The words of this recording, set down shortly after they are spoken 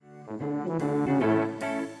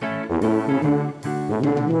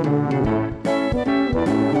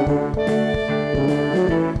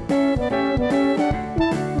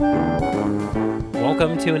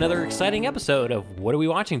Welcome to another exciting episode of What Are We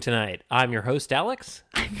Watching Tonight? I'm your host, Alex.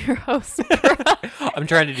 I'm your host, Brooke. I'm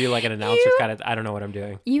trying to do like an announcer kind of, I don't know what I'm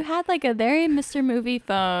doing. You had like a very Mr. Movie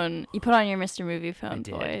Phone. You put on your Mr. Movie Phone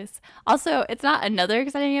voice. Also, it's not another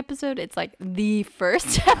exciting episode. It's like the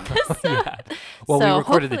first episode. Yeah. Well, So we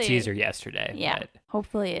recorded the hopefully- teaser yesterday. Yeah. But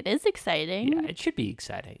Hopefully it is exciting. yeah, it should be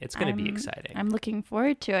exciting. It's going to be exciting. I'm looking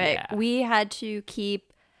forward to it. Yeah. We had to keep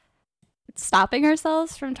stopping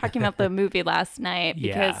ourselves from talking about the movie last night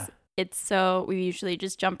because Yeah. it's so, we usually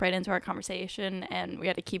just jump right into our conversation and we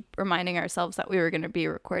had to keep reminding ourselves that we were going to be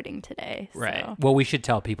recording today. Right. So. Well, we should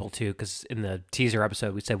tell people too, because in the teaser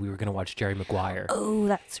episode, we said we were going to watch Jerry Maguire. Oh,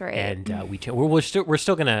 that's right. And we're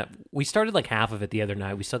still gonna. We started like half of it the other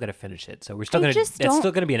night. We still got to finish it, so we're still gonna. It's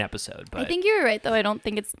still gonna be an episode. But I think you're right, though. I don't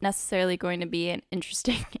think it's necessarily going to be an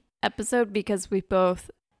interesting episode because we both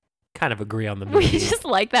kind of agree on the movie. we just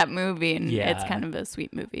like that movie, and Yeah. it's kind of a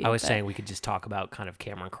sweet movie. I was but- saying we could just talk about kind of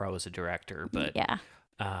Cameron Crowe as a director, but yeah.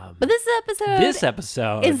 um, But this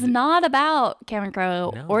episode is is not about Cameron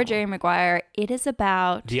Crowe No. or Jerry Maguire. It is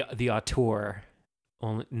about the auteur,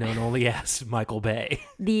 known only as Michael Bay.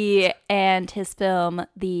 his film,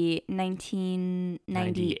 the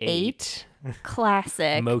 1998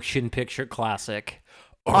 classic motion picture classic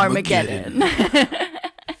Armageddon.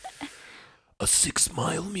 A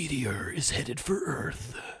 6-mile meteor is headed for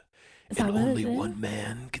Earth, Is and that what it only is? one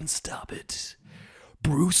man can stop it.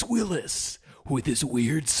 Bruce Willis, with his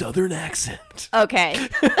weird southern accent. Okay,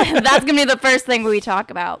 that's gonna be the first thing we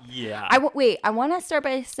talk about. Yeah. I want to start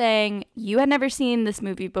by saying you had never seen this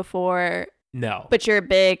movie before, No. but you're a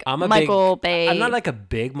big I'm a Michael big, Bay. I'm not like a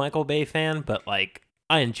big Michael Bay fan, but like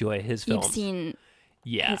I enjoy his films. You've seen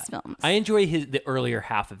yeah. his films. I enjoy the earlier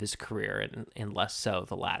half of his career and less so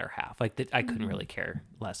the latter half. Like I couldn't really care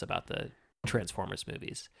less about the Transformers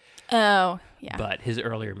movies, Oh, yeah. but his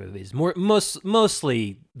earlier movies,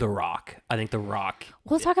 mostly The Rock. I think The Rock.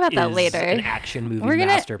 We'll talk about that is later. An action movie We're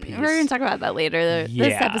masterpiece. gonna talk about that later. This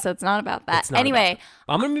Yeah. episode's not about that. It's not Anyway, about-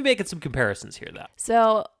 I'm gonna be making some comparisons here, though.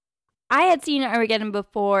 so I had seen Armageddon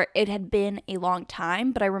before. It had been a long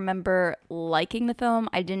time, but I remember liking the film.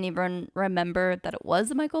 I didn't even remember that it was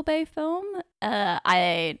a Michael Bay film.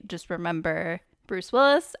 I just remember Bruce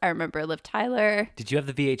Willis. I remember Liv Tyler. Did you have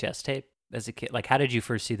the VHS tape as a kid? Like, how did you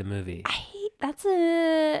first see the movie?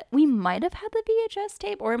 We might have had the VHS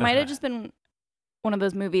tape, or it might have Okay. just been one of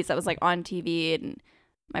those movies that was like on TV and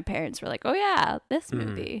my parents were like, oh yeah, this Mhm.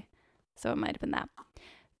 movie. So it might have been that.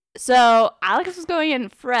 So Alex was going in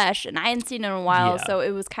fresh and I hadn't seen it in a while, Yeah. so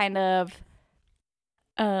it was kind of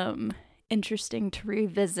interesting to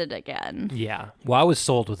revisit again. Yeah. Well, I was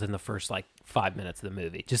sold within the first like 5 minutes of the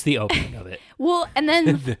movie, just the opening of it. Well, and then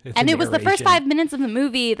The and it was the first narration. 5 minutes of the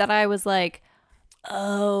movie that I was like,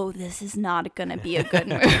 oh, this is not gonna be a good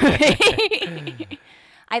movie.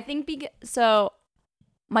 I think so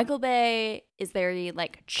Michael Bay is very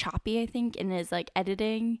like choppy, I think, in his like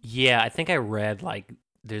editing. Yeah, I think I read like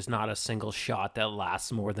there's not a single shot that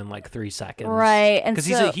lasts more than like 3 seconds. Right. And Because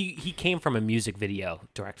so he came from a music video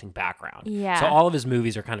directing background. Yeah. So all of his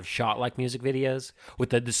movies are kind of shot like music videos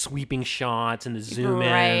with the sweeping shots and the zoom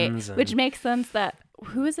ins. right. Which makes sense that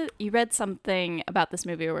who is it? You read something about this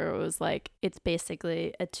movie where it was like it's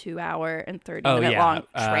basically a 2-hour and 30-minute yeah. long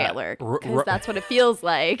trailer because r- that's what it feels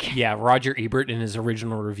like. Yeah, Roger Ebert in his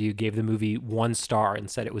original review gave the movie 1 star and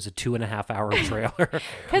said it was a 2.5-hour trailer,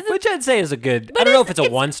 which I'd say is a good. I don't know if it's a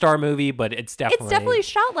 1-star movie, but it's definitely It's definitely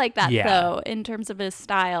shot like that Yeah. though, in terms of his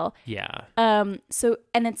style. yeah. So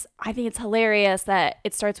and I think it's hilarious that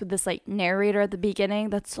it starts with this like narrator at the beginning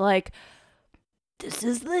that's like, this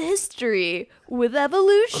is the history with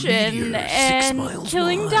evolution meteor 6 and miles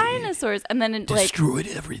killing wide dinosaurs, and then it like Destroyed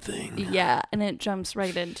everything. yeah, and it jumps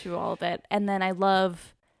right into all of it. And then I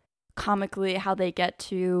love comically how they get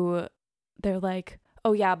to, they're like,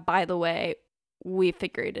 oh yeah, by the way, we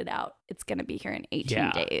figured it out. It's going to be here in 18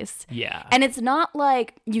 Yeah. days. Yeah. And it's not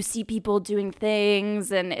like you see people doing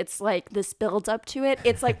things and it's like this builds up to it.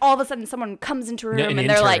 It's like all of a sudden someone comes into a room and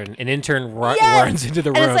they're like, an intern Yes! runs into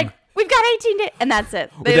the room. and it's like, we've got 18 days. And that's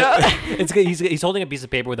it. They with don't- he's holding a piece of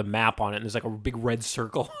paper with a map on it, and there's like a big red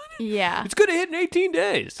circle. yeah. It's gonna hit in 18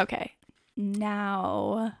 days. Okay.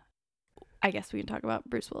 Now, I guess we can talk about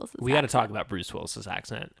Bruce Willis. We got to talk about Bruce Willis's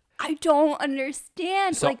accent. I don't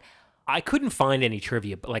understand. So like, I couldn't find any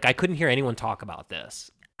trivia, but like I couldn't hear anyone talk about this.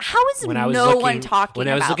 how is When I was no looking, one talking when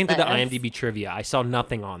I was about looking through the this? IMDb trivia, I saw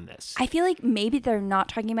nothing on this. I feel like maybe they're not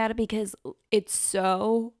talking about it because it's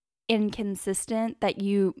so inconsistent that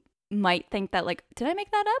you might think that like, did I make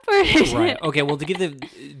that up? Or Right. Okay. Well, to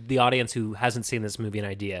give the audience who hasn't seen this movie an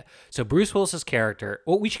idea, so Bruce Willis's character.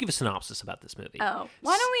 Well, we should give a synopsis about this movie. Oh,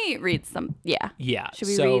 why don't we read some? Yeah. Yeah. Should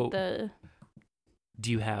we so, read the? Do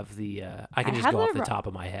you have the? I can I just have go off the the top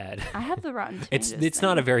of my head. I have the Rotten It's Tomatoes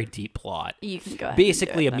not a thing. very deep plot. You can go ahead.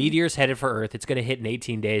 Basically, a and do it, then. meteor's headed for Earth. It's going to hit in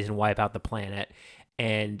 18 days and wipe out the planet.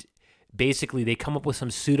 And basically, they come up with some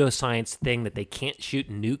pseudoscience thing that they can't shoot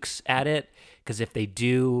nukes at it because if they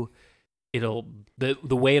do,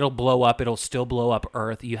 the way it'll blow up, it'll still blow up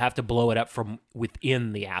Earth. You have to blow it up from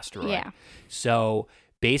within the asteroid. Yeah. So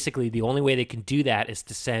basically, the only way they can do that is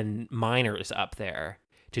to send miners up there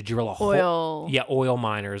to drill a hole. Oil. Yeah, oil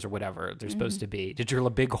miners or whatever they're supposed to be, to drill a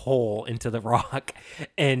big hole into the rock.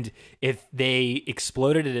 And if they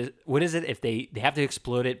exploded it, what is it? If they have to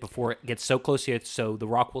explode it before it gets so close to it, so the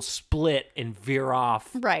rock will split and veer off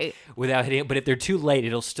Right. without hitting it. But if they're too late,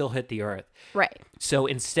 it'll still hit the Earth. Right. So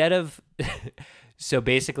instead of,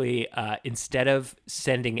 instead of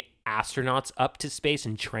sending astronauts up to space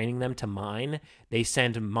and training them to mine, they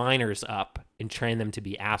send miners up and train them to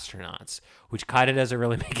be astronauts, which kind of doesn't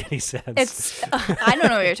really make any sense. It's I don't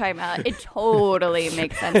know what you're talking about. It totally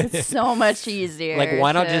makes sense. It's so much easier. like,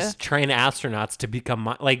 why not to- just train astronauts to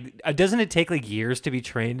become doesn't it take like years to be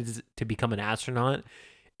trained to become an astronaut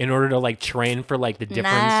in order to like train for like the difference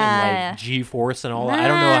in Nah. like G-force and all that? I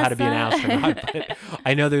don't know how to be an NASA. astronaut, but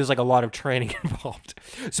I know there's like a lot of training involved.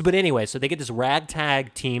 But anyway, so they get this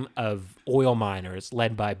ragtag team of oil miners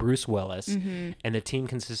led by Bruce Willis, Mm-hmm. and the team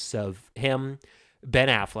consists of him, Ben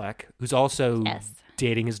Affleck, who's also Yes.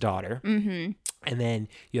 dating his daughter. Mm-hmm. And then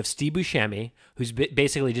you have Steve Buscemi, who's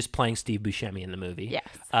basically just playing Steve Buscemi in the movie. Yes.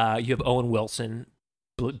 You have Owen Wilson,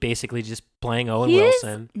 basically just playing Owen He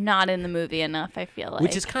Wilson, is not in the movie enough, I feel like.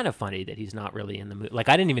 which is kind of funny that he's not really in the movie. Like,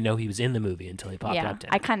 I didn't even know he was in the movie until he popped up.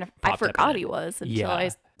 I popped up in forgot it. he was until Yeah.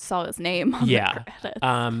 I saw his name on Yeah. the credits.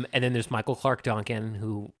 And then there's Michael Clark Duncan,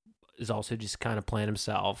 who is also just kind of playing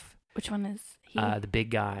himself. Which one is he? The big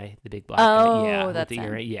guy, the big black Oh, guy. Yeah, with that's the him.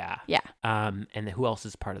 earring. Yeah. Yeah. And then who else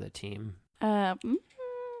is part of the team?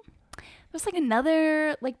 There's like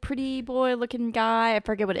another like pretty boy looking guy. I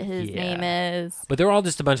forget what his Yeah. name is. But they're all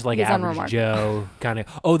just a bunch of like He's average unremarkable. Joe kind of.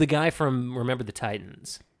 Oh, the guy from Remember the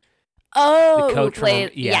Titans. Oh, The coach who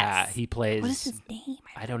played, from yeah, yes. he plays. What is his name?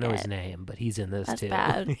 I don't know his forget. name, but he's in this That's too.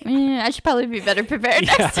 bad. I should probably be better prepared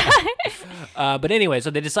next time. But anyway,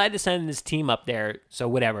 so they decide to send this team up there. So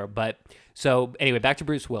whatever. But so anyway, back to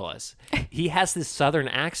Bruce Willis. He has this Southern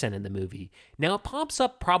accent in the movie. Now it pops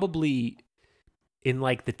up probably in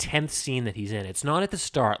like the 10th scene that he's in. It's not at the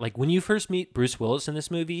start. Like when you first meet Bruce Willis in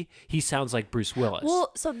this movie, he sounds like Bruce Willis.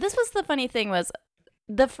 Well, so this was the funny thing was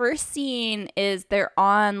the first scene is they're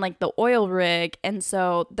on like the oil rig, and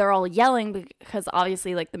so they're all yelling because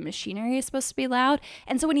obviously like the machinery is supposed to be loud.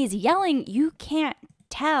 And so when he's yelling, you can't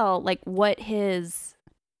tell like what his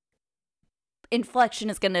inflection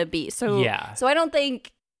is going to be. So Yeah. So I don't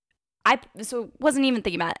think wasn't even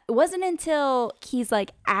thinking about it. It wasn't until he's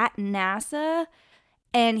like at NASA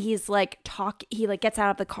and he's like he like gets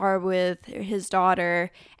out of the car with his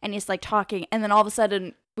daughter and he's like talking, and then all of a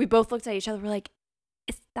sudden we both looked at each other. We're like,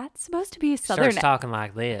 is that supposed to be a Southern? starts talking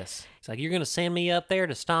like this. It's like, you're gonna send me up there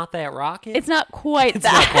to stop that rocket? It's not quite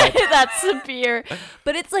that that severe,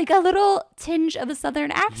 but it's like a little tinge of a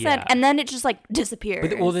Southern accent, Yeah. and then it just like disappears.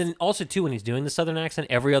 But, well, then also too, when he's doing the Southern accent,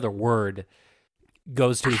 every other word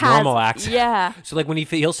goes to his normal accent. Yeah. So like when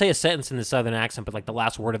he'll say a sentence in the Southern accent, but like the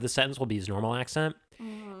last word of the sentence will be his normal accent,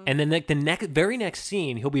 and then like the very next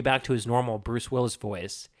scene, he'll be back to his normal Bruce Willis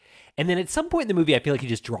voice, and then at some point in the movie, I feel like he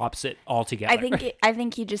just drops it altogether. I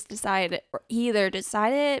think he just decided, or he either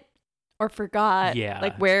decided or forgot, Yeah.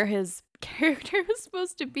 like where his character was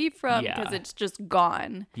supposed to be from, Yeah. because it's just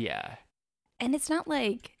gone. Yeah. And it's not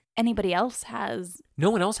like anybody else has. No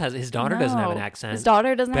one else has. His daughter doesn't have an No. accent. His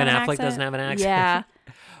daughter doesn't Ben have an Affleck accent. doesn't have an accent. Yeah.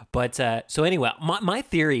 But so anyway, my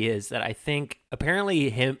theory is that I think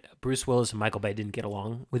apparently Bruce Willis and Michael Bay didn't get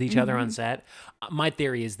along with each other on set. My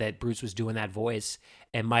theory is that Bruce was doing that voice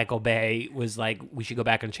and Michael Bay was like, we should go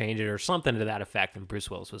back and change it or something to that effect. And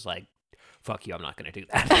Bruce Willis was like, fuck you, I'm not going to do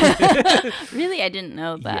that. Really, I didn't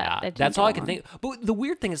know that. Yeah, That didn't that's go all I can on. think. But the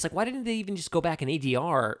weird thing is like, why didn't they even just go back and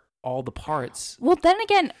ADR all the parts? Well, then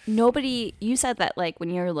again, you said that like when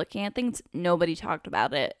you were looking at things, nobody talked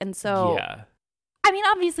about it. And so, Yeah. I mean,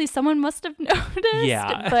 obviously someone must have noticed.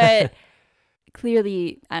 Yeah. But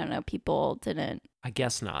clearly, I don't know, people didn't I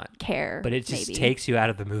guess not. care. But it just maybe. takes you out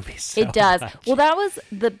of the movie so It does. much. Well, that was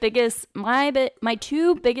the biggest, my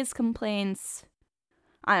two biggest complaints.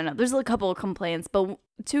 I don't know. There's a couple of complaints, but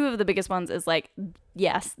two of the biggest ones is like,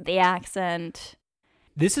 yes, the accent.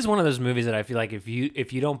 This is one of those movies that I feel like if you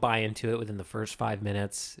don't buy into it within the first 5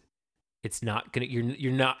 minutes, it's not gonna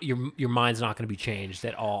your mind's not gonna be changed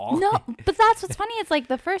at all. No, but that's what's funny. It's like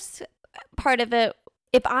the first part of it,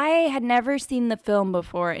 if I had never seen the film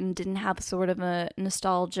before and didn't have sort of a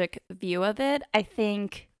nostalgic view of it, I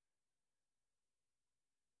think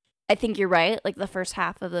you're right. Like the first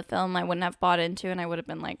half of the film I wouldn't have bought into, and I would have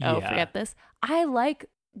been like, oh, Yeah. forget this. I like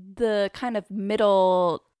the kind of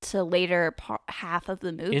middle to later half of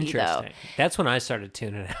the movie, Interesting. though. That's when I started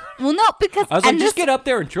tuning out. Well, no, because I was like, and just this- get up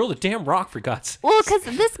there and drill the damn rock for God's sake. Well, because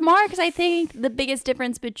this marks, I think, the biggest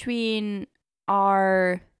difference between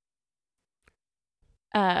our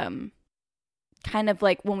kind of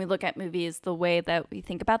like when we look at movies, the way that we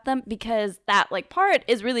think about them, because that like part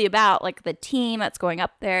is really about like the team that's going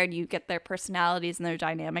up there and you get their personalities and their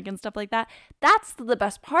dynamic and stuff like that. That's the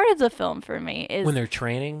best part of the film for me is When they're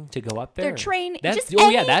training to go up there. they're training. That's, Just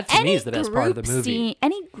that to me any is the best part of the group movie. scene-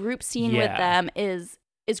 any group scene with Yeah. them is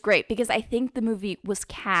great because I think the movie was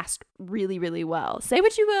cast really, really well. Say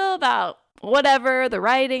what you will about whatever, the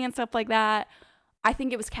writing and stuff like that. I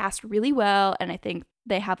think it was cast really well, and I think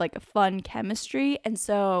they have like a fun chemistry. And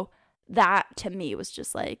so that to me was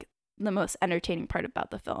just like the most entertaining part about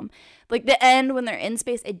the film. Like the end when they're in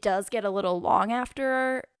space, it does get a little long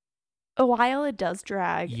after a while. It does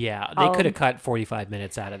drag. Yeah, they could have cut 45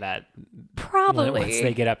 minutes out of that. Probably. Once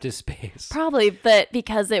they get up to space. Probably, but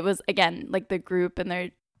because it was again like the group and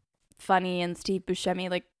they're funny and Steve Buscemi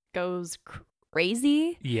like goes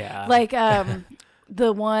crazy. Yeah. Like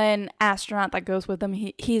the one astronaut that goes with him,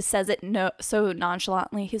 he says it so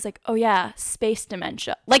nonchalantly. He's like, "Oh yeah, space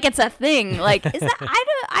dementia." Like it's a thing. Like is that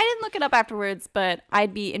I didn't look it up afterwards, but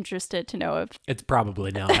I'd be interested to know if It's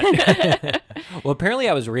probably not. Well, apparently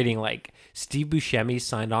I was reading like Steve Buscemi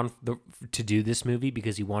signed on to do this movie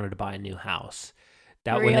because he wanted to buy a new house.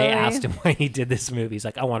 That when they Really? asked him why he did this movie, he's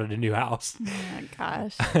like, I wanted a new house. oh my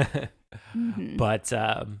gosh. But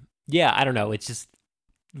yeah, I don't know. It's just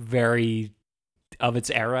very of its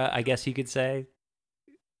era, I guess you could say.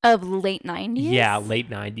 Of late 90s? Yeah, late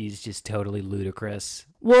 90s, just totally ludicrous.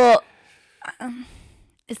 Well,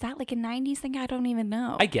 is that like a 90s thing? I don't even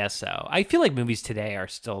know. I guess so. I feel like movies today are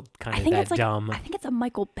still kind I of think that it's like dumb. I think it's a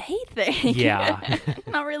Michael Bay thing. Yeah.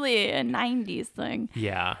 Not really a 90s thing.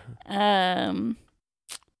 Yeah.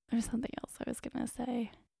 There's something else I was going to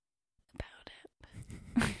say about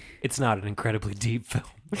it. It's not an incredibly deep film.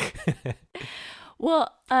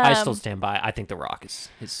 Well, I still stand by. I think The Rock is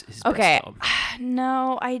his okay. best film.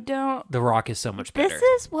 No, I don't. The Rock is so much better. This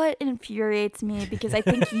is what infuriates me because I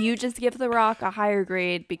think you just give The Rock a higher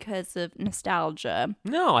grade because of nostalgia.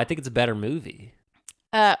 No, I think it's a better movie.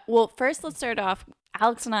 Well, first let's start off.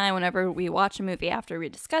 Alex and I, whenever we watch a movie after we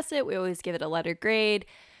discuss it, we always give it a letter grade.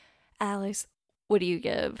 Alex, what do you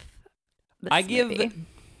give this movie?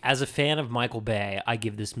 As a fan of Michael Bay, I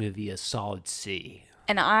give this movie a solid C.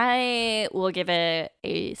 And I will give it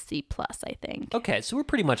a C+, I think. Okay, so we're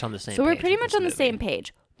pretty much on the same page. So we're pretty with much this on the movie. same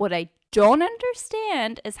page. What I don't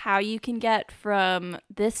understand is how you can get from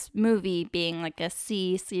this movie being like a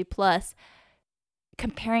C+,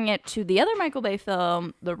 comparing it to the other Michael Bay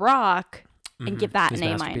film, The Rock, and give that His an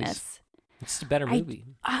A-. masterpiece. It's just a better movie.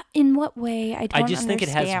 In what way? I don't I just think it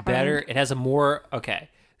has understand. better. It has a more okay.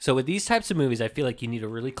 So with these types of movies, I feel like you need a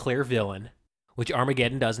really clear villain, which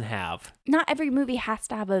Armageddon doesn't have. Not every movie has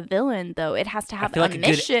to have a villain, though. It has to have I feel like a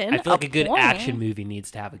mission. I feel like a good point. action movie needs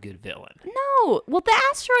to have a good villain. No, well, the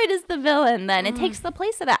asteroid is the villain. Then it takes the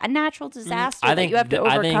place of that. A natural disaster that you have to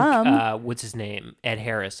overcome. I think what's his name? Ed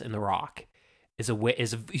Harris in The Rock he's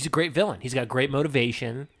a great villain. He's got great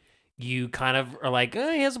motivation. You kind of are like,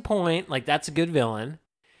 oh, he has a point. Like that's a good villain.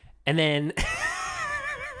 And then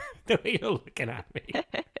the way you're looking at me,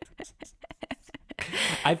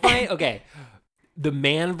 I find the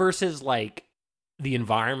man versus like the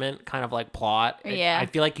environment kind of like plot. Yeah. I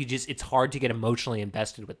feel like it's hard to get emotionally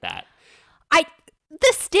invested with that.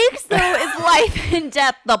 The stakes, though, is life and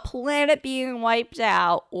death, the planet being wiped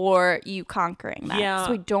out, or you conquering that. Yeah.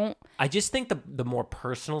 So we don't. I just think the more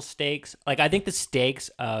personal stakes, like I think the stakes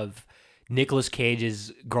of Nicolas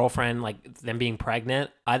Cage's girlfriend, like them being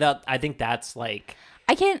pregnant, I think that's like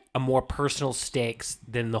I can't. a more personal stakes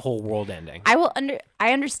than the whole world ending. I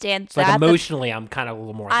understand So like that. emotionally, I'm kind of a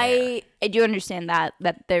little more. there. I do understand that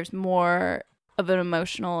there's more of an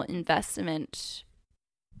emotional investment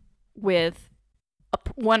with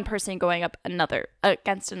one person going up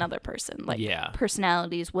against another person, like Yeah.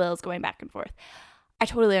 personalities, wills going back and forth. I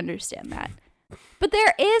totally understand that. But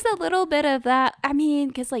there is a little bit of that. I mean,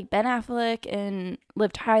 because like Ben Affleck and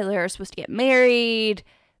Liv Tyler are supposed to get married.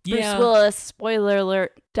 Yeah. Bruce Willis, spoiler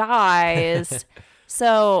alert, dies.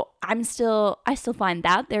 So I still find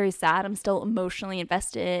that very sad. I'm still emotionally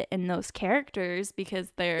invested in those characters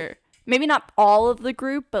because they're maybe not all of the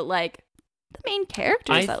group, but like the main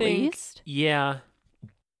characters at least. Yeah.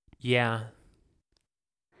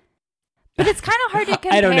 But it's kind of hard to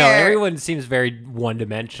compare. I don't know. Everyone seems very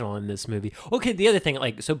one-dimensional in this movie. Okay, the other thing,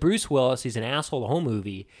 like, so Bruce Willis, he's an asshole the whole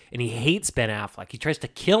movie, and he hates Ben Affleck. He tries to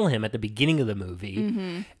kill him at the beginning of the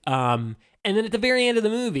movie. And then at the very end of the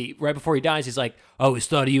movie, right before he dies, he's like, "I always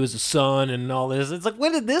thought he was a son," and all this. It's like,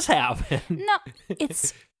 when did this happen? No,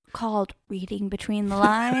 it's called reading between the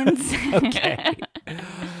lines. Okay.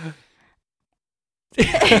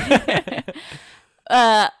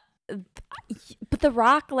 But The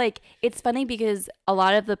Rock, like, it's funny because a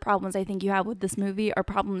lot of the problems I think you have with this movie are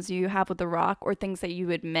problems you have with The Rock, or things that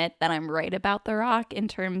you admit that I'm right about The Rock in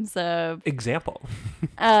terms of Example.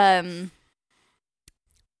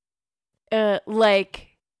 like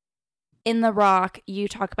in The Rock, you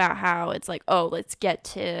talk about how it's like, oh, let's get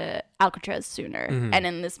to Alcatraz sooner. And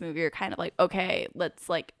in this movie, you're kind of like, okay, let's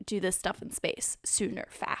like do this stuff in space sooner,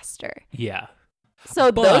 faster. Yeah.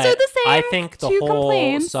 So But those are the same. I think the two whole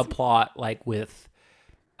complaints. subplot, like with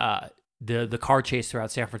the car chase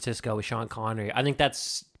throughout San Francisco with Sean Connery, I think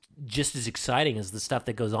that's just as exciting as the stuff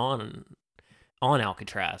that goes on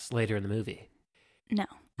Alcatraz later in the movie. No.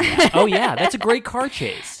 Oh yeah, that's a great car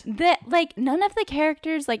chase. That like none of the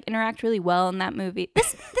characters like interact really well in that movie.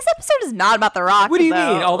 This episode is not about The Rock. What do you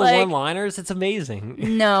though. mean? All the Like, one-liners? It's amazing.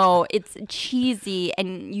 No, it's cheesy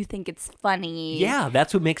and you think it's funny. Yeah,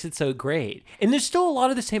 that's what makes it so great. And there's still a lot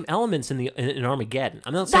of the same elements in Armageddon.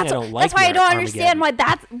 I'm not saying I don't like. That's why I don't Armageddon. understand why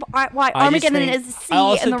I just Armageddon think- is a C I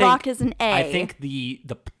also and The think- Rock is an A. I think the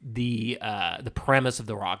premise of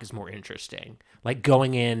The Rock is more interesting. Like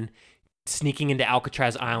going in, sneaking into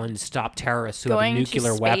Alcatraz Island to stop terrorists who going have a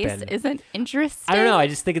nuclear to space weapon. isn't interesting. I don't know. I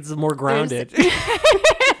just think it's more grounded.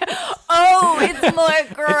 Oh, it's more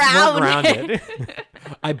It's more grounded. grounded.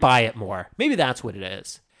 I buy it more. Maybe that's what it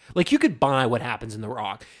is. Like you could buy what happens in The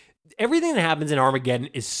Rock. Everything that happens in Armageddon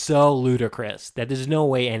is so ludicrous that there's no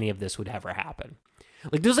way any of this would ever happen.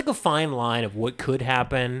 Like there's like a fine line of what could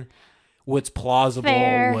happen, what's plausible,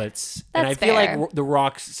 Fair. and I That's feel fair. like The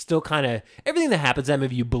Rock's still kind of everything that happens in that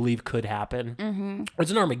movie you believe could happen.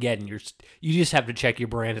 Whereas in Armageddon, you just have to check your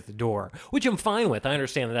brand at the door, which I'm fine with. I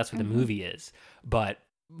understand that that's what the movie is, but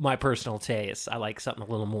my personal taste, I like something a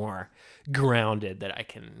little more grounded that I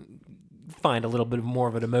can find a little bit more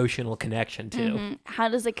of an emotional connection to. How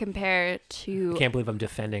does it compare to? I can't believe I'm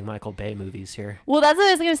defending Michael Bay movies here. Well, that's what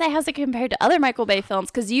I was gonna say. How's it compared to other Michael Bay films?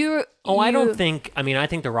 Because I don't think. I mean, I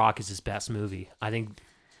think The Rock is his best movie. I mean,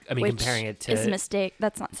 which comparing it to is a mistake.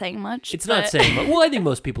 That's not saying much. It's not saying, but well, I think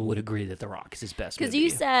most people would agree that The Rock is his best movie. Because you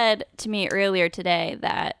said to me earlier today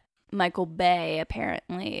that Michael Bay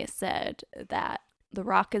apparently said that The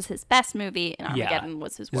Rock is his best movie and Armageddon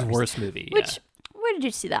was his worst. movie. Which, where did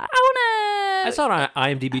you see that? I I wanna. saw it on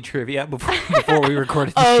IMDb trivia before we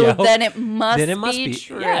recorded the Oh, show. then it must be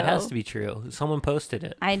true. Yeah, it has to be true. Someone posted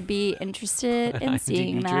it. I'd be interested in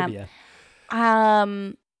seeing IMDb that.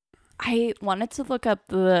 trivia. I wanted to look up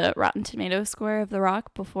the Rotten Tomato score of The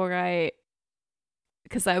Rock because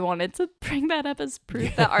I wanted to bring that up as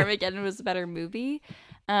proof that Armageddon was a better movie.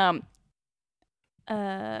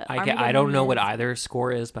 I don't know what Armageddon either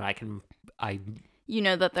score is, but You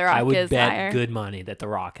know that The Rock I would is bet higher. good money that The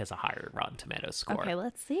Rock has a higher Rotten Tomatoes score. Okay,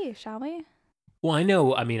 let's see, shall we? Well, I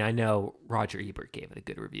know Roger Ebert gave it a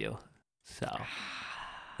good review, so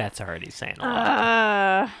that's already saying a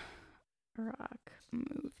lot. Rock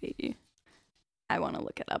movie. I want to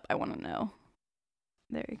look it up. I want to know.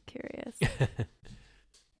 Very curious.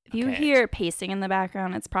 If you Okay. hear pacing in the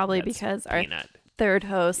background, it's probably That's because our Peanut. third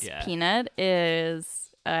host, Yeah. Peanut, is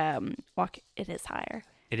it is higher.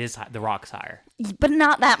 It is The Rock's higher. But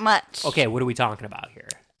not that much. Okay, what are we talking about here?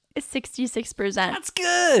 It's 66%. That's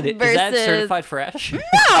good. Is that Versus- certified fresh? No!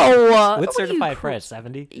 What's What are you certified cr- fresh?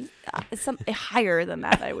 70? Some higher than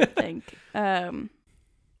that, I would think.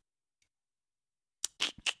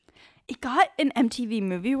 It got an MTV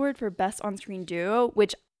Movie Award for Best On-Screen Duo,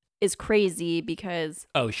 which is crazy because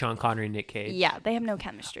Oh, Sean Connery and Nick Cage. yeah, they have no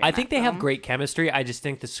chemistry. I in think that they have film. great chemistry. I just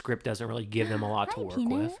think the script doesn't really give them a lot to Hi, work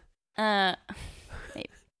Peanut. with. Maybe.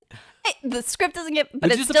 The script doesn't get,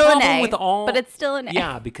 but It's it's just a still an problem A. with all- But it's still an A.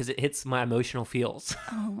 Yeah, because it hits my emotional feels.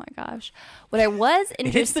 Oh my gosh. What I was It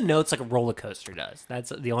hits interested. the notes like a roller coaster does. That's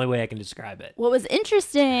the only way I can describe it. What was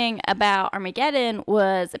interesting about Armageddon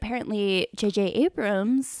was apparently J.J.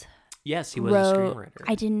 Abrams Yes, he was a wrote. screenwriter.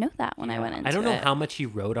 I didn't know that when I went into it. I don't know how much he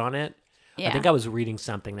wrote on it. Yeah. I think I was reading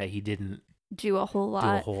something that he didn't do a whole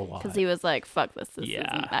lot. whole lot. Because he was like, "Fuck this. This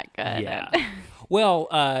Yeah. isn't that good." Yeah. Well,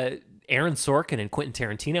 Aaron Sorkin and Quentin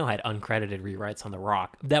Tarantino had uncredited rewrites on The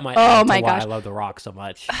Rock. That might Oh add to my why I gosh. love The Rock so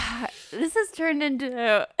much. This has turned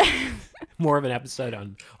into More of an episode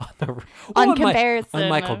on comparison. on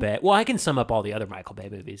Michael Bay. Well, I can sum up all the other Michael Bay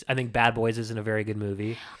movies. I think Bad Boys isn't a very good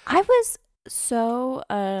movie. I was so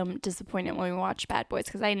disappointed when we watched Bad Boys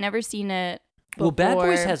because I had never seen it before. Well, Bad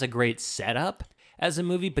Boys has a great setup as a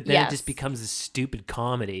movie, but then it Yes. just becomes a stupid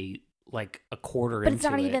comedy like a quarter but into it's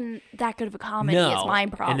not it. even that good of a comedy. No. Is my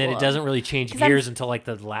problem. And then it doesn't really change 'Cause I'm- gears until like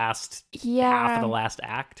the last half of the last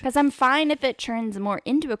act. Because I'm fine if it turns more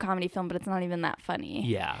into a comedy film, but it's not even that funny.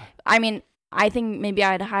 Yeah. I mean, I think maybe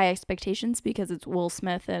I had high expectations because it's Will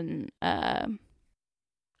Smith and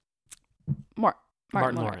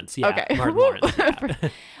Martin Lawrence. Yeah. Okay. Martin Lawrence.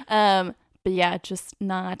 Yeah. But yeah, just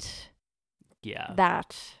not Yeah.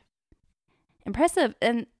 that impressive.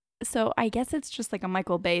 And so I guess it's just like a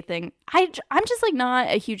Michael Bay thing. I'm just like not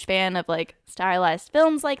a huge fan of like stylized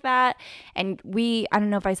films like that. And I don't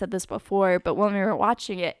know if I said this before, but when we were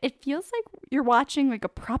watching it, it feels like you're watching like a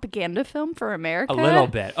propaganda film for America. A little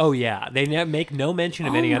bit. Oh, yeah. They make no mention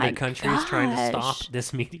of Oh any other my countries trying to stop gosh.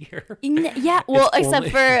 this meteor. Yeah, well, It's except only-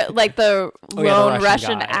 for like the Oh, yeah, the lone Russian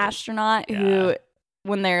Russian guy. astronaut Yeah. who,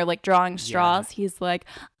 when they're like drawing straws, he's like,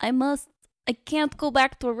 I can't go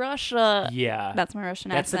back to Russia. Yeah. That's my Russian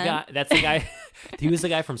That's accent. the guy. That's the guy. He was the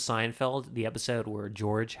guy from Seinfeld, the episode where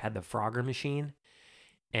George had the Frogger machine,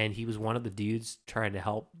 and he was one of the dudes trying to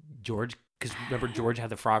help George. Because remember, George had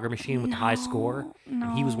the Frogger machine with the high score,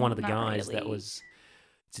 and he was one of the not guys that really. was.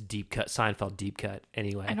 It's a deep cut, Seinfeld deep cut.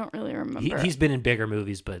 Anyway, I don't really remember. he's been in bigger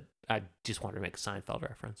movies, but I just wanted to make a Seinfeld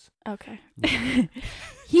reference. Okay. Yeah.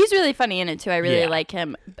 He's really funny in it too. I really Yeah. like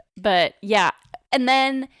him. But yeah. And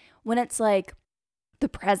then when it's like the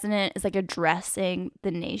president is like addressing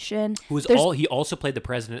the nation. He also played the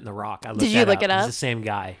president in The Rock. I looked Did you that look it He's up? the same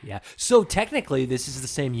guy. Yeah. So technically, this is the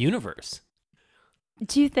same universe.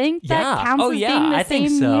 Do you think that Yeah. counts Oh as yeah. being the I think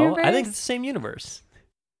same so. universe? I think it's the same universe.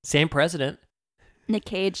 Same president. Nick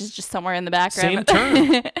Cage is just somewhere in the background.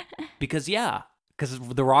 Same term. Because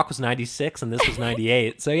The Rock was 96 and this was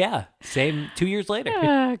 98. So yeah, same 2 years later.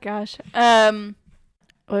 Oh gosh.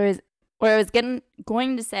 What I was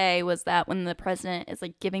going to say was that when the president is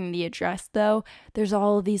like giving the address, though, there's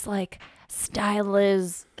all of these like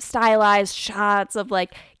stylized shots of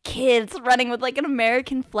like kids running with like an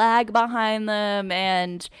American flag behind them,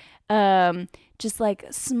 and just like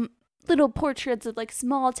little portraits of like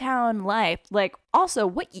small town life. Like, also,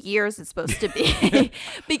 what year is it supposed to be?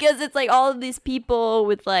 Because it's like all of these people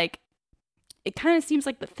with like, it kind of seems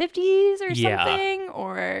like the 50s or Yeah. something,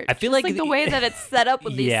 or I feel just, like the way that it's set up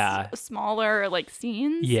with Yeah. these smaller like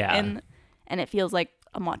scenes. Yeah. And it feels like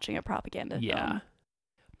I'm watching a propaganda Yeah. film.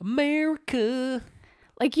 America.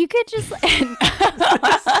 Like you could just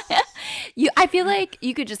I feel like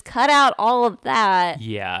you could just cut out all of that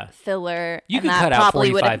Yeah. filler. You and could that cut out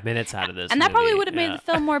probably 45 minutes out of this and that probably movie. would have made Yeah. the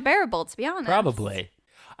film more bearable, to be honest. Probably.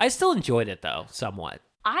 I still enjoyed it though, somewhat.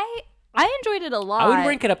 I enjoyed it a lot. I would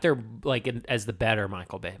rank it up there like as the better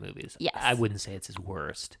Michael Bay movies. Yes. I wouldn't say it's his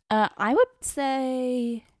worst. I would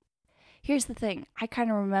say, here's the thing. I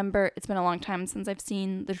kind of remember, it's been a long time since I've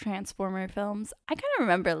seen the Transformer films. I kind of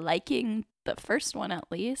remember liking the first one at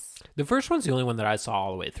least. The first one's the only one that I saw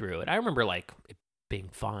all the way through, and I remember like it being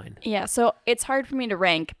fine. Yeah, so it's hard for me to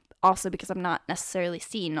rank, also because I'm not necessarily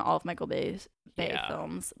seen all of Michael Bay's Yeah.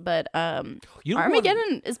 films. But You know what-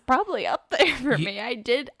 Armageddon is probably up there for You- me. I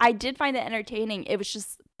did find it entertaining. It was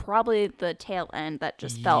just probably the tail end that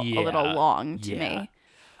just felt a little Yeah, long to yeah. me.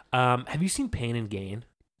 Have you seen Pain and Gain?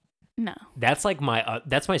 No. That's like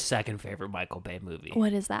that's my second favorite Michael Bay movie.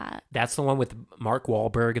 What is that? That's the one with Mark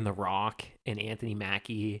Wahlberg and The Rock and Anthony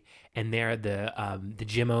Mackie, and they're the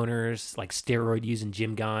gym owners, like steroid using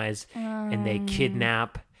gym guys, and they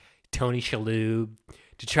kidnap Tony Shalhoub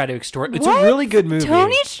to try to extort. It's What? a really good movie.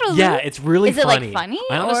 Tony Shalhoub? Yeah, it's really Is it, funny. like, funny,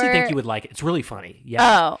 I honestly or- think you would like it. It's really funny.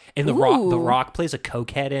 Yeah. Oh. And the Ooh. Rock plays a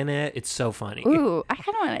cokehead in it. It's so funny. Ooh, I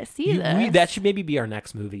kind of want to see this. That should maybe be our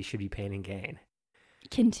next movie. Should be Pain and Gain.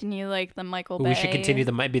 Continue like the Michael But Bay. we should continue.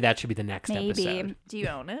 Maybe that should be the next Maybe. episode. Do you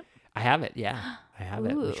own it? I have it. Yeah, I have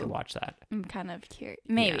it. We should Ooh. watch that. I'm kind of curious.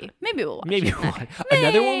 Maybe. Yeah. Maybe we'll watch Maybe it. we'll watch.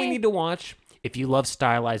 Another one we need to watch. If you love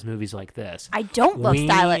stylized movies like this, I don't love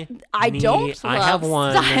stylized. I don't love I have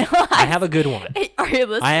one. stylized. I have a good one. Are you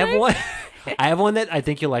listening? I have one. I have one that I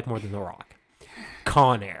think you'll like more than The Rock.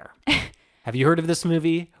 Con Air. Have you heard of this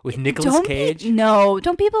movie with Nicolas Cage? No.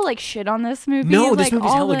 Don't people like shit on this movie? No, this Like,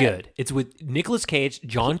 movie's all hella the- good. It's with Nicolas Cage,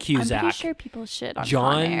 John I'm Cusack, pretty sure people shit on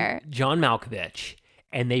Con Air. John Malkovich,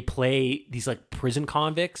 and they play these like prison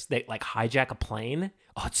convicts. They like hijack a plane.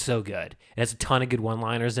 Oh, it's so good. It has a ton of good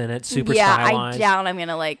one-liners in it. Super stylized. I doubt I'm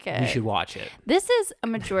gonna like it. You should watch it. This is a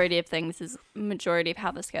majority of things. This is a majority of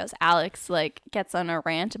how this goes. Alex like gets on a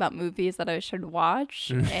rant about movies that I should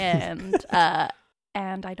watch, and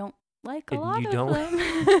I don't like a lot You of don't? them.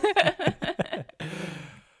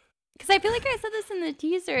 Because I feel like I said this in the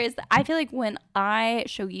teaser. Is that I feel like when I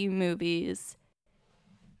show you movies,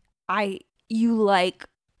 you like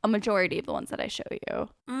a majority of the ones that I show you.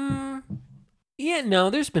 Yeah, no,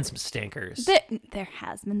 there's been some stinkers. There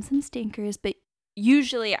has been some stinkers, but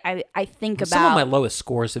usually I think about Some of my lowest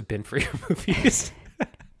scores have been for your movies.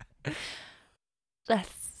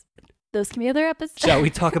 Those can be other episodes. Shall we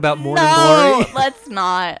talk about Morning No, Glory? let's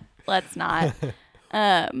not.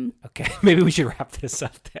 Okay, maybe we should wrap this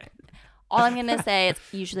up then. All I'm gonna say is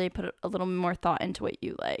usually put a little more thought into what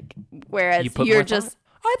you like, whereas You put you're more just thought?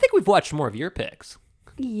 I think we've watched more of your picks.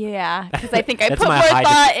 yeah. Because I think I That's put more my high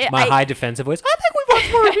thought. my high defensive voice. I think we've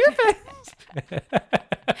watched more of your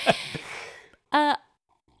picks.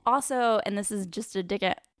 Also, and this is just a dig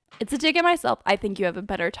at. It's a dig at myself. I think you have a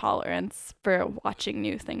better tolerance for watching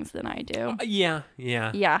new things than I do. Yeah.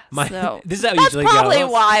 Yeah. So This is how it that's usually probably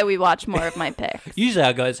goes. why we watch more of my picks. Usually how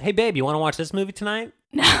it goes, hey babe, you want to watch this movie tonight?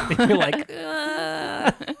 No. And you're like,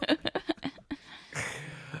 oh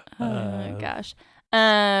my gosh.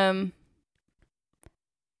 I'm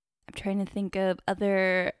trying to think of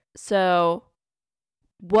other. So,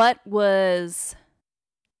 what was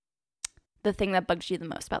the thing that bugs you the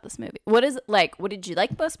most about this movie? What did you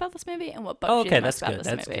like most about this movie, and what bugs you the most about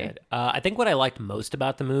this movie? Good. I think what I liked most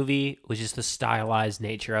about the movie was just the stylized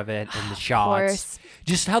nature of it and the shots. course.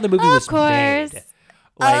 Just how the movie Of was course. made.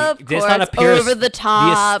 Of just on a course. Over the The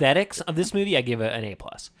top. aesthetics of this movie, I give it an A+.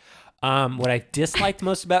 What I disliked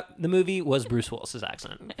most about the movie was Bruce Willis's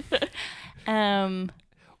accent.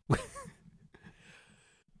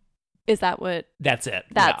 Is that what? That's it.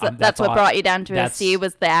 That's Yeah, what all- brought you down to a that's- C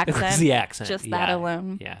was the It accent. was the accent. Just that yeah,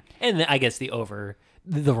 alone. Yeah. And I guess the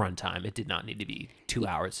runtime, it did not need to be 2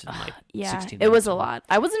 hours and like Yeah, 16 it was minutes. a lot.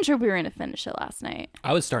 I wasn't sure we were gonna finish it last night.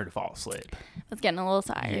 I was starting to fall asleep. I was getting a little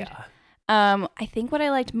tired. Yeah. I think what I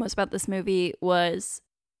liked most about this movie was,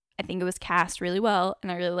 I think it was cast really well,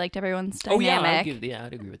 and I really liked everyone's dynamic.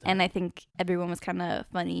 I'd agree with that. And I think everyone was kind of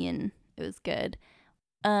funny, and it was good.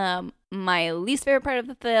 My least favorite part of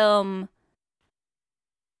the film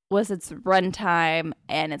was its runtime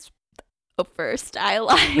and its over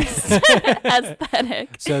stylized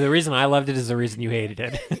aesthetic. So the reason I loved it is the reason you hated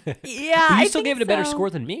it. Yeah, But you I still think gave it a better so. score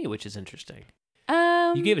than me, which is interesting.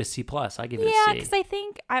 You gave it a C+. I gave it yeah, a C. because I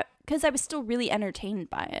think I was still really entertained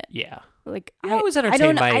by it. Yeah. Like I was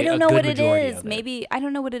entertained by I don't a know good what it majority is. of it. Maybe I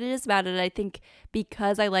don't know what it is about it. I think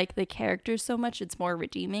because I like the characters so much, it's more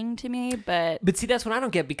redeeming to me. But But see, that's what I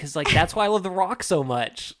don't get because like that's why I love The Rock so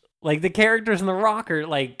much. Like the characters in The Rock are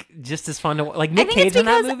like just as fun to like I Nick think Cage it's in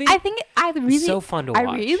that because movie. I think I really so fun to watch.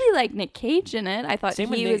 I really like Nick Cage in it. I thought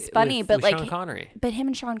Same with he Nick- was funny, with- but with like Sean Connery. but him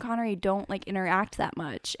and Sean Connery don't like interact that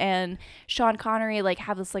much. And Sean Connery like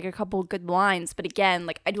have this like a couple good lines, but again,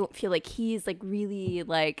 like I don't feel like he's like really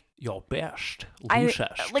like Your best. I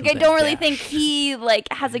Losest like to I don't the really think best. he like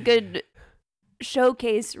has a good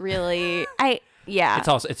showcase really.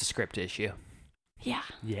 It's a script issue. Yeah.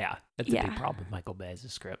 Yeah, that's a Yeah. big problem with Michael Bay's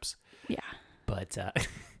scripts. Yeah. But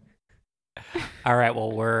all right,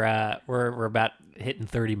 well we're about hitting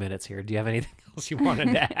 30 minutes here. Do you have anything else you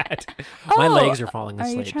wanted to add? My Oh, legs are falling Are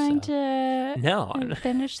asleep. you trying so. to No. I'm-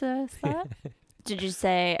 finish this thought? Did you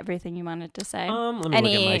say everything you wanted to say? Let me look at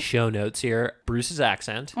my show notes here. Bruce's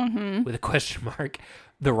accent with a question mark.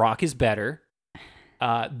 The Rock is better.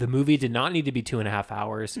 The movie did not need to be 2.5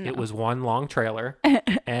 hours. No. It was one long trailer,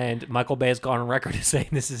 and Michael Bay has gone on record as saying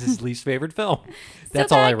this is his least favorite film.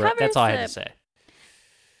 That's all I wrote. That's all I had to say.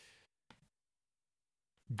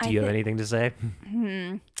 Do you have anything to say?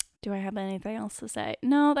 Do I have anything else to say?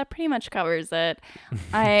 No, that pretty much covers it.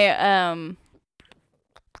 I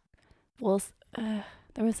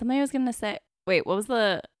there was something I was gonna say. Wait, what was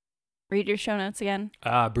the? Read your show notes again.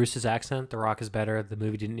 Bruce's accent. The Rock is better. The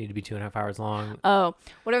movie didn't need to be 2.5 hours long. Oh,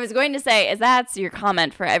 what I was going to say is that's your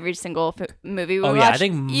comment for every single movie we watch. Yeah, I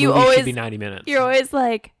think movies should be 90 minutes. You're always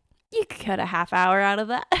like, you could cut a half hour out of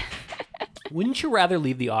that. Wouldn't you rather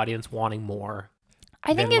leave the audience wanting more I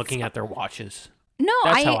think than it's looking at their watches? no.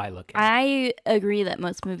 That's how I look at it. I agree that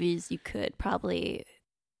most movies you could probably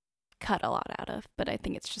cut a lot out of, but I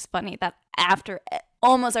think it's just funny that after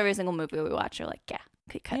almost every single movie we watch, you're like, yeah,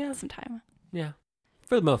 could cut some time. Yeah,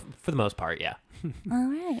 for the most part, yeah.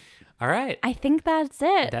 All right. I think that's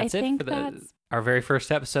it. That's I it think for that's our very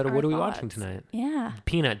first episode of our What Are We Watching thoughts. Tonight? Yeah.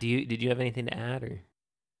 Peanut, did you have anything to add or?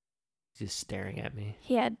 He's just staring at me.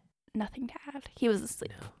 He had nothing to add. He was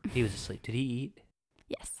asleep. No, he was asleep. Did he eat?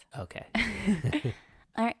 Yes. Okay.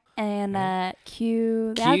 All right. And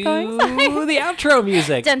cue the Cue outgoing song. the outro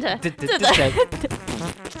music. Dun-dun.